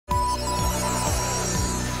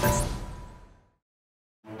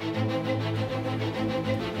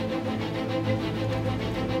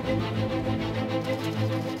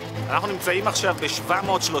אנחנו נמצאים עכשיו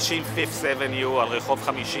ב-730 Fifth Avenue על רחוב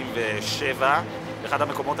 57, אחד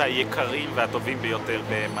המקומות היקרים והטובים ביותר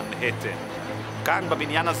במנהטן. כאן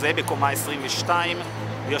בבניין הזה, בקומה 22,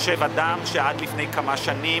 יושב אדם שעד לפני כמה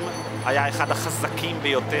שנים היה אחד החזקים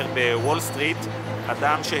ביותר בוול סטריט,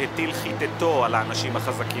 אדם שהטיל חיתתו על האנשים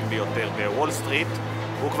החזקים ביותר בוול סטריט,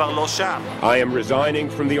 הוא כבר לא שם. I am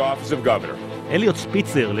resigning from the office of governor. אליוט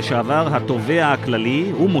ספיצר, לשעבר התובע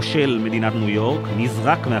הכללי ומושל מדינת ניו יורק,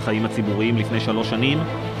 נזרק מהחיים הציבוריים לפני 3 שנים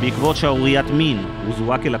בעקבות שערוריית מין. הוא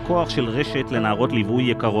זוהה כלקוח של רשת לנערות ליווי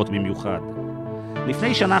יקרות במיוחד.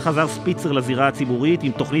 לפני שנה חזר ספיצר לזירה הציבורית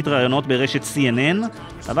עם תוכנית ראיונות ברשת CNN,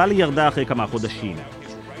 אבל היא ירדה אחרי כמה חודשים.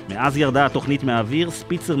 מאז ירדה התוכנית מהאוויר,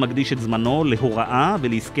 ספיצר מקדיש את זמנו להוראה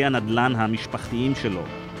ולעסקי הנדל"ן המשפחתיים שלו.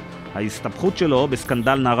 ההסתבכות שלו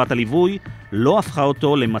בסקנדל נערת הליווי לא הפכה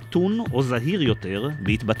אותו למתון או זהיר יותר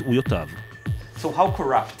בהתבטאויותיו. So how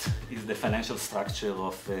corrupt is the financial structure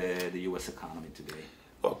of the US economy today?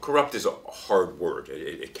 Well, corrupt is a hard word.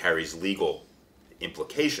 It carries legal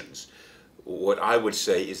implications. What I would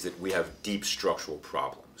say is that we have deep structural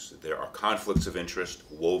problems. There are conflicts of interest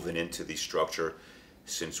woven into the structure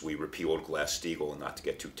since we repealed Glass-Steagall, and not to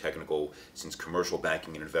get too technical, since commercial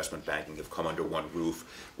banking and investment banking have come under one roof.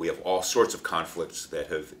 We have all sorts of conflicts that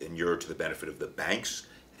have inured to the benefit of the banks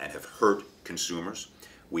and have hurt consumers.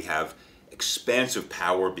 We have expansive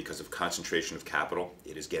power because of concentration of capital.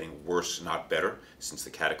 It is getting worse, not better. Since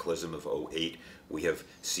the cataclysm of 2008, we have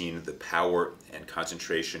seen the power and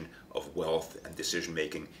concentration of wealth and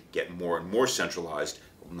decision-making get more and more centralized,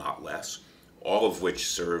 not less, all of which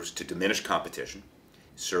serves to diminish competition,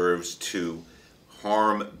 serves to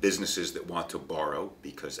harm businesses that want to borrow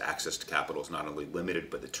because access to capital is not only limited,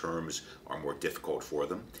 but the terms are more difficult for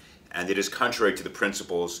them. And it is contrary to the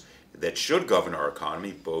principles that should govern our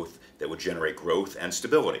economy, both that would generate growth and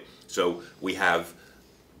stability. So we have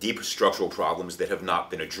deep structural problems that have not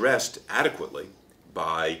been addressed adequately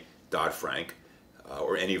by Dodd-Frank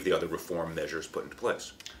or any of the other reform measures put into place.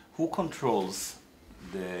 Who controls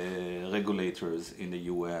the regulators in the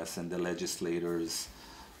US and the legislators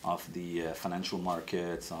of the financial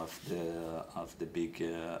markets, of the big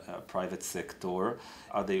private sector?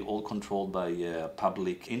 Are they all controlled by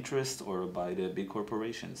public interest or by the big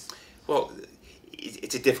corporations? Well,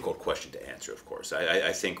 it's a difficult question to answer, of course.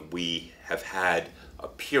 I think we have had a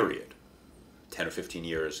period, 10 or 15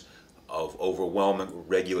 years, of overwhelming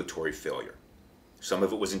regulatory failure. Some of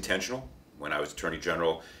it was intentional. When I was Attorney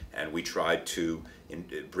General and we tried to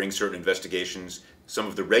bring certain investigations, some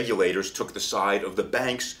of the regulators took the side of the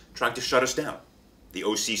banks trying to shut us down. The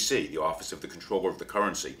OCC, the Office of the Controller of the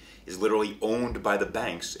Currency, is literally owned by the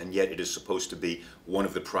banks, and yet it is supposed to be one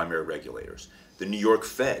of the primary regulators. The New York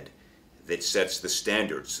Fed, that sets the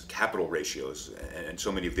standards, capital ratios, and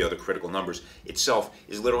so many of the other critical numbers itself,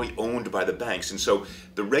 is literally owned by the banks. And so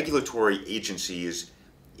the regulatory agencies,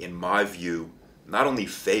 in my view, not only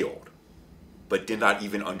failed, but did not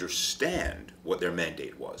even understand what their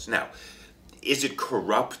mandate was. Now, is it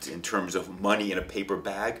corrupt in terms of money in a paper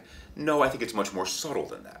bag? No, I think it's much more subtle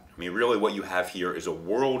than that. I mean, really what you have here is a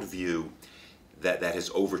worldview that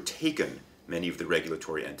has overtaken many of the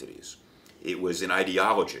regulatory entities. It was an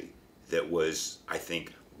ideology that was, I think,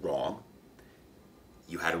 wrong.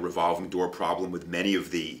 You had a revolving door problem with many of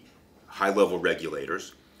the high-level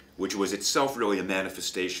regulators, which was itself really a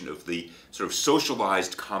manifestation of the sort of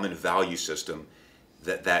socialized common value system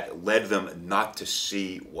that led them not to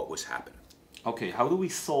see what was happening. Okay, how do we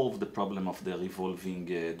solve the problem of the revolving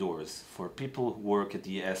doors? For people who work at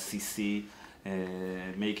the SEC,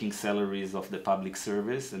 making salaries of the public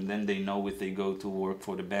service, and then they know if they go to work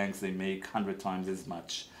for the banks, they make 100 times as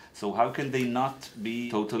much. So how can they not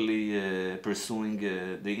be totally pursuing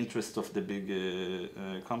the interest of the big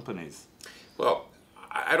companies? Well,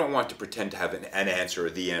 I don't want to pretend to have an answer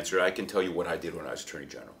or the answer. I can tell you what I did when I was Attorney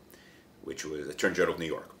General, which was Attorney General of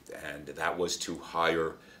New York. And that was to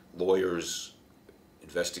hire lawyers,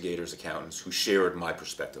 investigators, accountants who shared my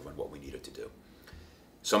perspective on what we needed to do.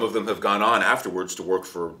 Some of them have gone on afterwards to work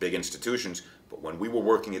for big institutions, but when we were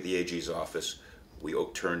working at the AG's office, we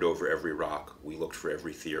turned over every rock, we looked for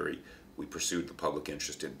every theory, we pursued the public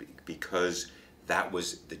interest because that was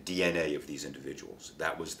the DNA of these individuals.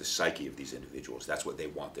 That was the psyche of these individuals. That's what they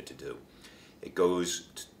wanted to do. It goes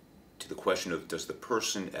to the question of, does the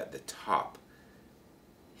person at the top,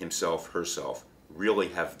 himself, herself, really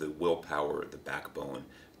have the willpower, the backbone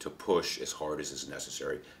to push as hard as is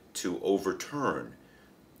necessary to overturn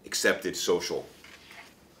accepted social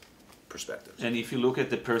perspectives. And if you look at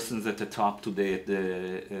the persons at the top today, at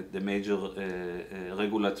the major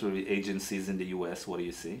regulatory agencies in the US, what do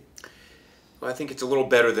you see? Well, I think it's a little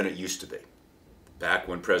better than it used to be. back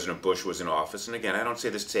when President Bush was in office, and again, I don't say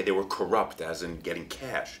this to say they were corrupt as in getting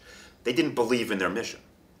cash. They didn't believe in their mission.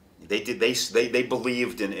 They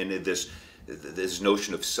believed in this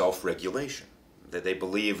notion of self-regulation. That they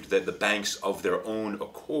believed that the banks of their own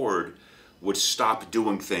accord would stop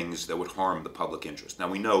doing things that would harm the public interest. Now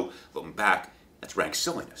we know, looking back, that's rank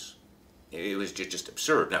silliness. It was just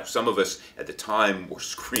absurd. Now some of us at the time were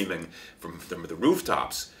screaming from the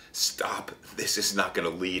rooftops, stop, this is not going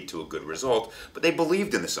to lead to a good result. But they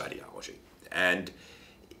believed in this ideology. And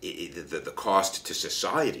the cost to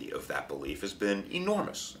society of that belief has been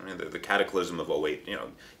enormous. I mean, the cataclysm of '08,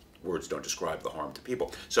 words don't describe the harm to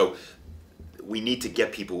people. So we need to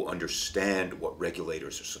get people who understand what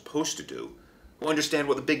regulators are supposed to do, who understand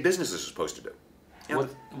what the big businesses are supposed to do.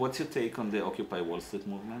 What's your take on the Occupy Wall Street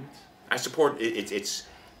movement? I support its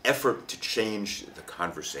effort to change the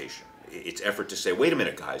conversation. Its effort to say, wait a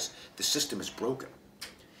minute, guys, the system is broken.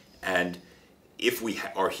 And if we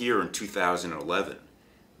are here in 2011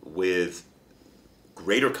 with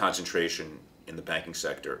greater concentration in the banking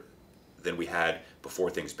sector than we had before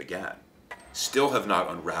things began, still have not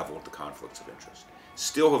unraveled the conflicts of interest,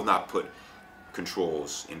 still have not put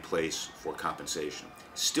controls in place for compensation,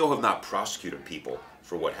 still have not prosecuted people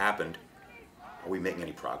for what happened, are we making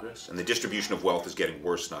any progress? And the distribution of wealth is getting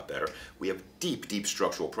worse, not better. We have deep, deep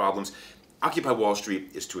structural problems. Occupy Wall Street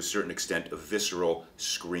is to a certain extent a visceral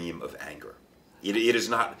scream of anger. It is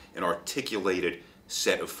not an articulated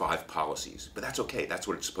set of 5 policies, but that's okay, that's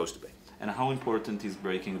what it's supposed to be. And how important is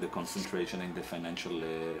breaking the concentration in the financial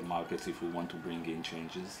markets if we want to bring in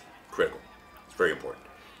changes? Critical. It's very important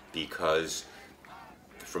because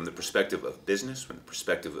from the perspective of business, from the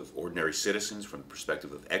perspective of ordinary citizens, from the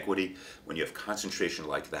perspective of equity, when you have concentration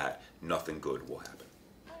like that, nothing good will happen.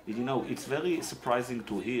 It's very surprising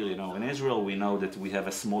to hear, in Israel we know that we have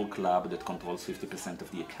a small club that controls 50%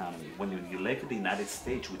 of the economy. When you look at the United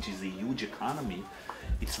States, which is a huge economy,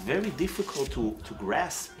 it's very difficult to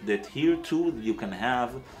grasp that here too you can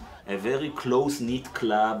have a very close-knit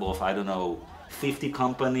club of, 50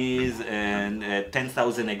 companies and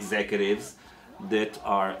 10,000 executives that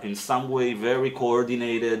are in some way very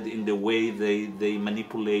coordinated in the way they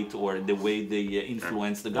manipulate or the way they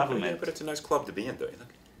influence the government. Yeah, but it's a nice club to be in, though.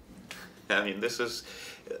 I mean,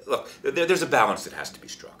 look, there's a balance that has to be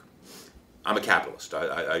struck. I'm a capitalist.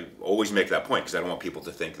 I always make that point because I don't want people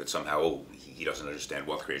to think that somehow, he doesn't understand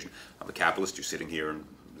wealth creation. I'm a capitalist. You're sitting here in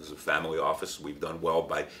this is a family office. We've done well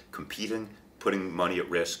by competing, putting money at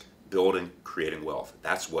risk, building, creating wealth.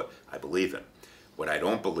 That's what I believe in. What I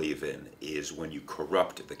don't believe in is when you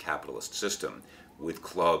corrupt the capitalist system with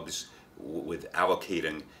clubs, with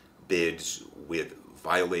allocating bids, with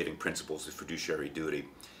violating principles of fiduciary duty,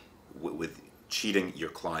 with cheating your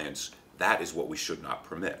clients. That is what we should not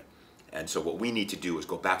permit. And so what we need to do is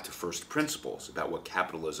go back to first principles about what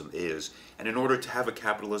capitalism is. And in order to have a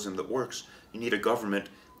capitalism that works, you need a government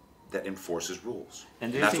that enforces rules.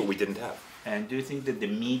 And that's what we didn't have. And do you think that the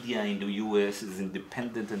media in the U.S. is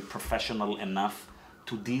independent and professional enough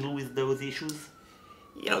to deal with those issues?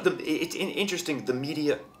 It's interesting. The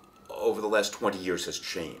media over the last 20 years has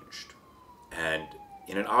changed. And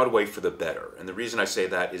in an odd way for the better. And the reason I say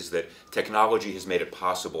that is that technology has made it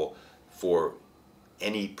possible for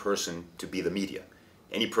any person to be the media.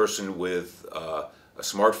 Any person with a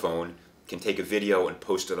smartphone can take a video and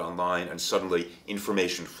post it online, and suddenly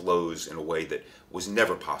information flows in a way that was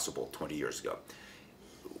never possible 20 years ago.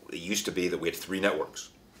 It used to be that we had 3 networks,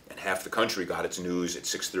 and half the country got its news at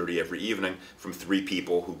 6:30 every evening from 3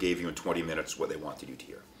 people who gave you in 20 minutes what they wanted you to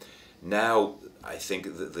hear. Now, I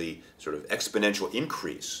think that the sort of exponential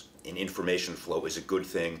increase in information flow is a good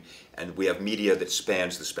thing, and we have media that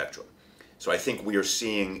spans the spectrum. So I think we are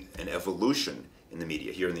seeing an evolution in the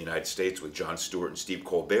media here in the United States with Jon Stewart and Steve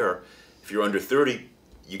Colbert. If you're under 30,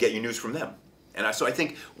 you get your news from them. And so I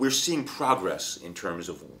think we're seeing progress in terms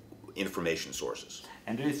of information sources.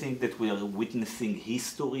 And do you think that we are witnessing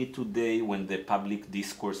history today when the public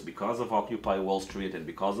discourse, because of Occupy Wall Street and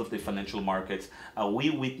because of the financial markets, are we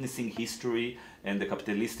witnessing history and the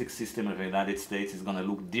capitalistic system of the United States is going to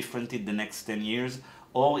look different in the next 10 years?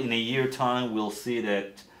 Or in a year's time we'll see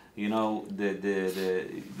that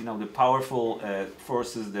the powerful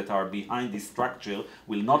forces that are behind this structure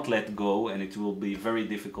will not let go, and it will be very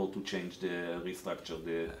difficult to change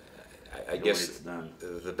restructure I guess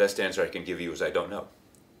the best answer I can give you is I don't know.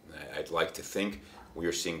 I'd like to think we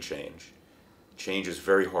are seeing change. Change is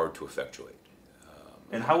very hard to effectuate.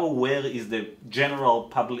 And how aware is the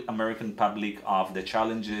general American public of the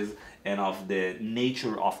challenges and of the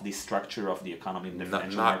nature of the structure of the economy in the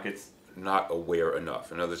financial markets? Not aware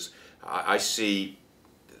enough. In other words, I see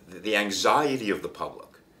the anxiety of the public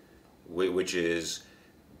which is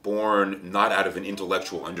born not out of an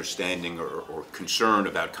intellectual understanding or concern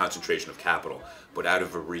about concentration of capital, but out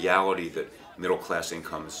of a reality that middle-class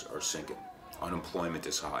incomes are sinking. Unemployment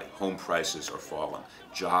is high, home prices are falling,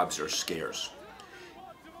 jobs are scarce.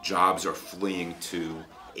 Jobs are fleeing to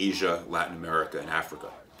Asia, Latin America, and Africa.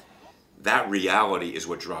 That reality is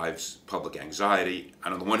what drives public anxiety.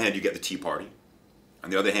 And on the one hand, you get the Tea Party. On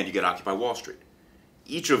the other hand, you get Occupy Wall Street.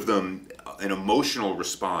 Each of them an emotional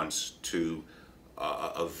response to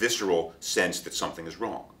a visceral sense that something is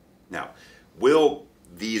wrong. Now, will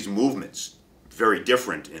these movements, very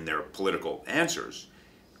different in their political answers,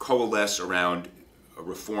 coalesce around a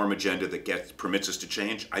reform agenda that permits us to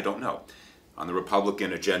change? I don't know. On the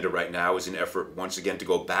Republican agenda right now is an effort once again to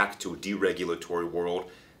go back to a deregulatory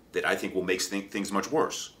world that I think will make things much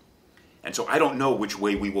worse. And so I don't know which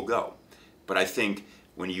way we will go. But I think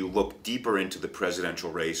when you look deeper into the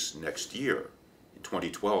presidential race next year, in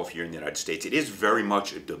 2012 here in the United States, it is very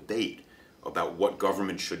much a debate about what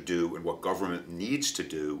government should do and what government needs to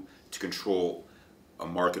do to control a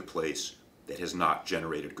marketplace that has not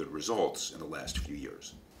generated good results in the last few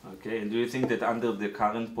years. Okay, and do you think that under the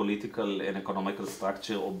current political and economical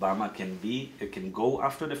structure, Obama can go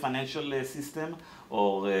after the financial system,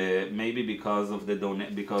 or maybe because of the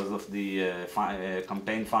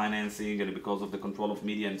campaign financing and because of the control of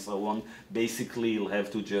media and so on, basically he'll have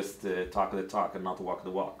to just talk the talk and not walk the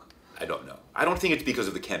walk? I don't know. I don't think it's because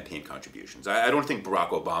of the campaign contributions. I don't think Barack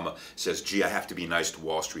Obama says, gee, I have to be nice to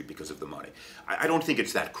Wall Street because of the money. I don't think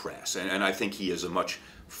it's that crass, and I think he is a much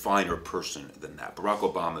finer person than that. Barack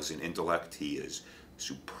Obama is an intellect. He is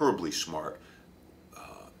superbly smart.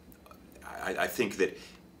 I think that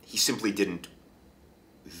he simply didn't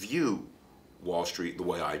view Wall Street the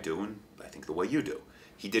way I do, and I think the way you do.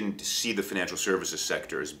 He didn't see the financial services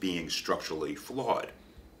sector as being structurally flawed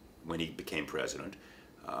when he became president.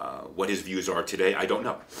 What his views are today, I don't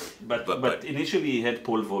know. But initially he had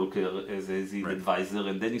Paul Volcker as his right. advisor,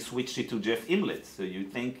 and then he switched it to Jeff Imlet. So you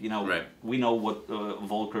think, right. we know what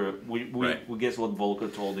Volcker, we guess what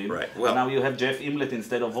Volcker told him. Right. Well, and now you have Jeff Imlet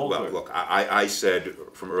instead of Volcker. Well, look, I said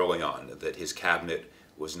from early on that his cabinet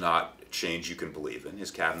was not change you can believe in.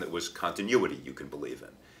 His cabinet was continuity you can believe in.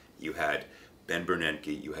 You had Ben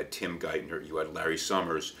Bernanke, you had Tim Geithner, you had Larry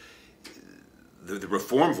Summers. The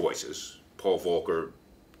reform voices, Paul Volcker,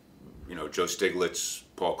 Joe Stiglitz,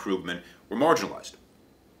 Paul Krugman, were marginalized.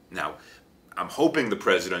 Now, I'm hoping the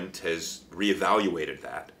president has reevaluated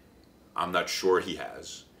that. I'm not sure he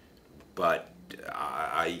has. But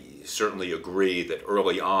I certainly agree that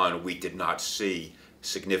early on we did not see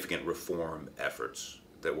significant reform efforts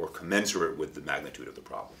that were commensurate with the magnitude of the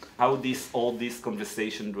problem. How all this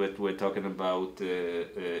conversation that we're talking about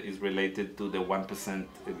is related to the 1%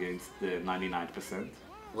 against the 99%?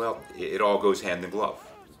 Well, it all goes hand in glove.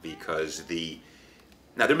 Because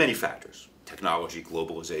now there are many factors: technology,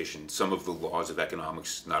 globalization. Some of the laws of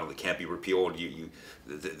economics not only can't be repealed,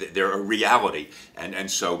 they're a reality, and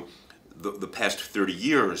so the past 30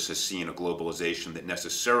 years has seen a globalization that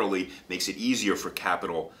necessarily makes it easier for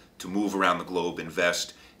capital to move around the globe,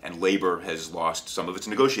 invest, and labor has lost some of its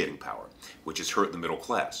negotiating power, which has hurt the middle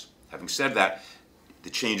class. Having said that, the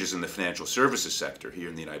changes in the financial services sector here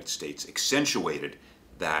in the United States accentuated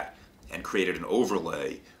that and created an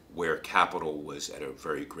overlay where capital was at a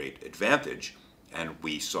very great advantage, and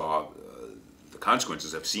we saw the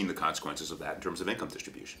consequences, have seen the consequences of that in terms of income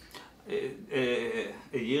distribution. A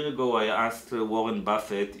year ago I asked Warren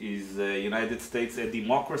Buffett, is the United States a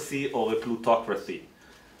democracy or a plutocracy?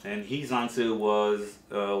 And his answer was,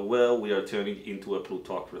 well, we are turning into a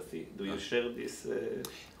plutocracy. Do you share this?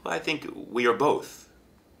 Well, I think we are both.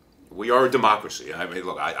 We are a democracy. I mean,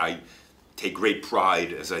 look, I take great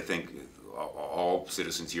pride, as I think all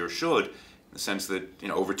citizens here should, in the sense that,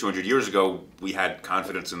 over 200 years ago, we had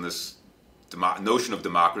confidence in this notion of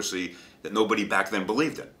democracy that nobody back then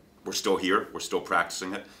believed in. We're still here. We're still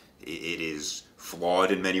practicing it. It is flawed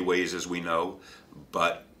in many ways, as we know,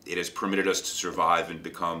 but it has permitted us to survive and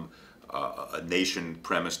become a nation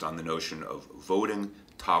premised on the notion of voting,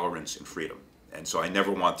 tolerance, and freedom. And so I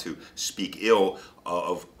never want to speak ill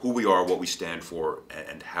of who we are, what we stand for,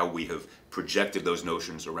 and how we have projected those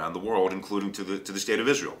notions around the world, including to the state of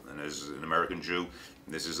Israel. And as an American Jew,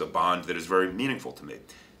 this is a bond that is very meaningful to me.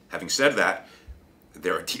 Having said that,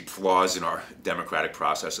 there are deep flaws in our democratic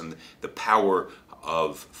process, and the power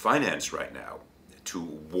of finance right now to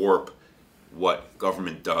warp what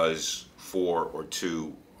government does for or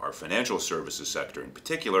to our financial services sector in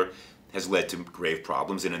particular has led to grave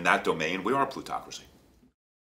problems, and in that domain we are a plutocracy.